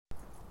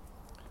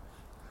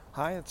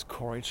Hi, it's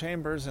Corey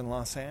Chambers in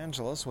Los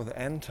Angeles with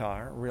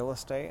NTAR, Real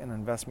Estate and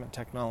Investment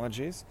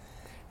Technologies.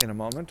 In a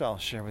moment, I'll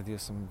share with you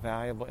some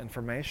valuable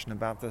information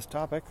about this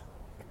topic.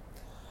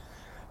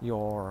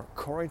 Your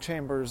Corey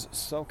Chambers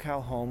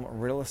SoCal Home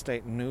Real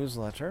Estate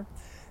newsletter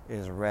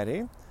is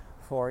ready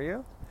for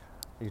you.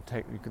 You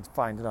can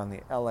find it on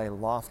the LA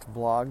Loft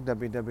blog,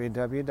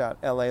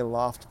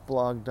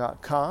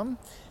 www.laloftblog.com,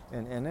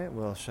 and in it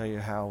we'll show you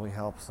how we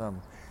help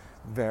some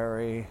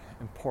very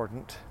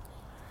important,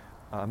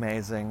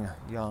 amazing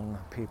young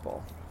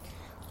people.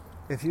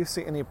 If you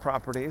see any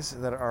properties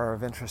that are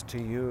of interest to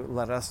you,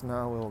 let us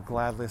know. We will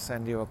gladly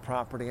send you a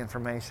property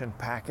information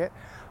packet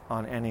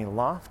on any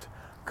loft,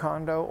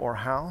 condo, or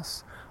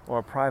house, or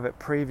a private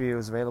preview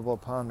is available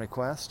upon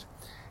request.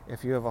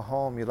 If you have a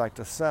home you'd like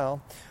to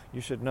sell,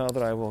 you should know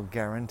that I will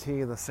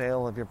guarantee the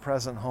sale of your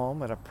present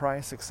home at a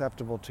price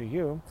acceptable to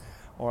you,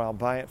 or I'll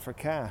buy it for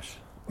cash.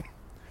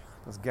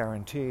 This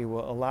guarantee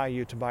will allow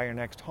you to buy your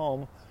next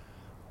home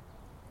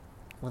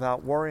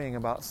without worrying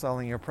about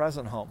selling your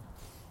present home.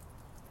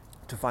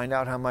 To find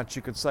out how much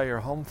you could sell your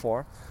home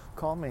for,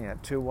 call me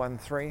at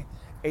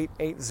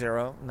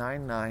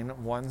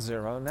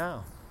 213-880-9910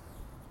 now.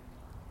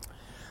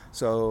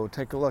 So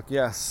take a look.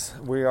 Yes,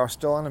 we are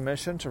still on a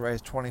mission to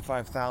raise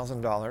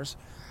 $25,000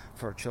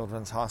 for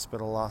Children's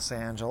Hospital Los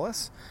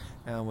Angeles,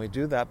 and we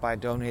do that by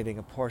donating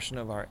a portion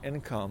of our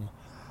income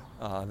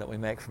that we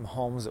make from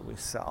homes that we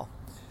sell.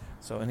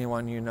 So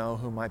anyone you know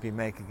who might be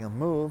making a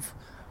move,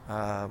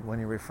 when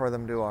you refer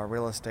them to our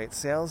real estate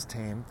sales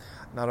team,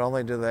 not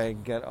only do they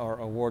get our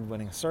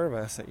award-winning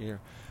service that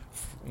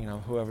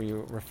whoever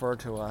you refer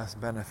to us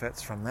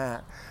benefits from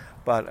that,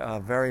 but a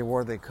very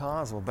worthy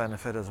cause will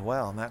benefit as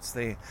well, and that's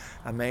the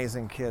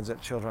amazing kids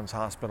at Children's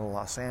Hospital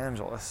Los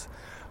Angeles.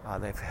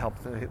 They've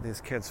helped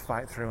these kids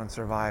fight through and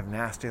survive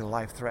nasty,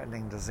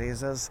 life-threatening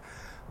diseases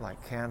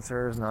like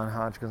cancers,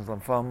 non-Hodgkin's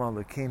lymphoma,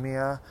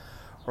 leukemia,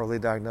 early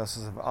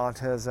diagnosis of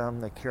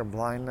autism. They cure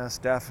blindness,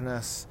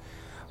 deafness,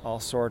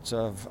 all sorts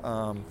of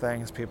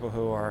things, people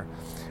who are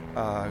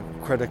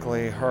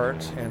critically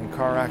hurt in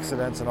car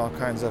accidents and all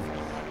kinds of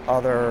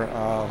other.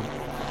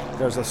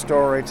 There's a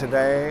story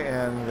today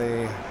in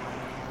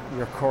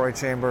your Corey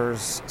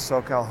Chambers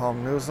SoCal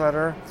Home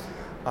newsletter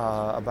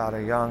about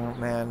a young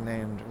man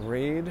named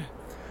Reed,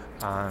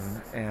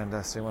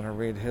 and so you want to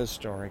read his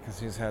story because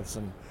he's had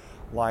some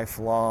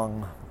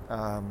lifelong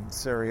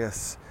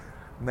serious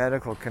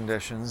medical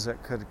conditions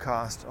that could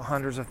cost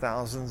hundreds of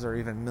thousands or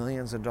even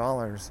millions of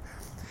dollars.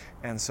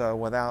 And so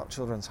without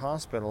Children's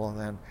Hospital,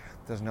 then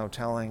there's no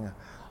telling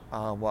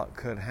what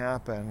could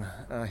happen.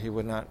 He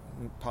would not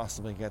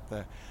possibly get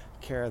the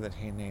care that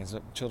he needs.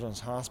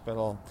 Children's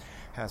Hospital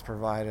has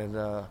provided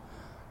a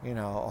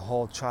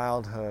whole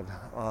childhood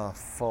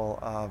full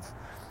of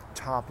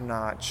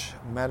top-notch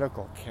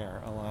medical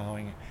care,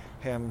 allowing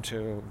him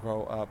to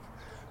grow up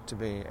to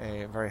be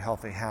a very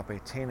healthy, happy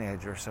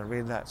teenager. So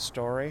read that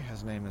story.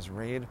 His name is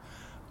Reed,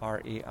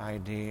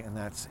 R-E-I-D, and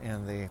that's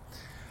in the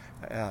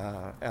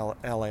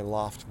LA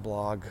Loft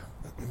blog.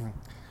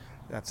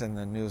 That's in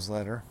the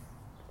newsletter,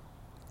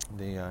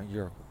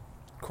 your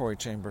Corey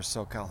Chambers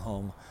SoCal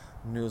Home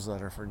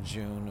newsletter for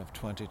June of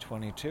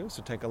 2022.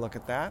 So take a look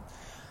at that,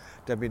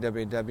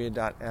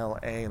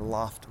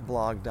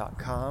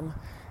 www.laloftblog.com.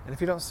 And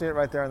if you don't see it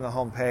right there on the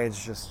home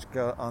page, just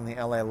go on the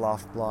LA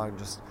Loft blog,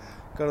 just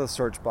go to the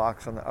search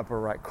box on the upper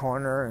right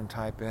corner and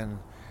type in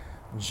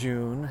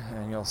June,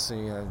 and you'll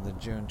see the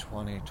June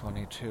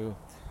 2022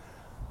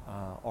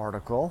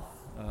 article,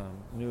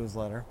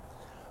 newsletter.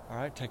 All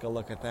right, take a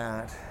look at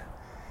that,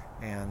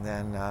 and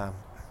then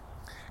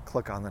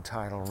click on the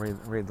title,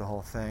 read the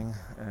whole thing,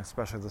 and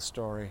especially the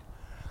story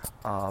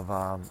of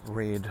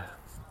Reed.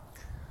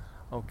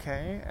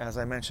 Okay, as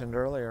I mentioned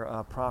earlier,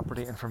 a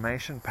property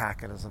information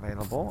packet is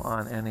available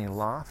on any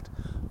loft,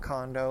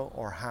 condo,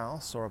 or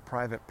house, or a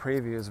private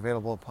preview is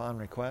available upon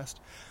request.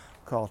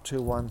 Call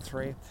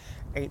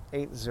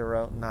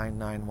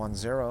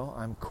 213-880-9910.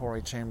 I'm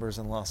Corey Chambers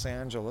in Los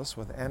Angeles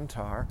with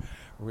NTAR,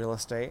 Real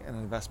Estate and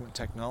Investment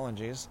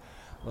Technologies.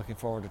 Looking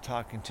forward to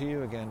talking to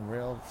you again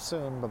real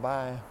soon.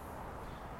 Bye-bye.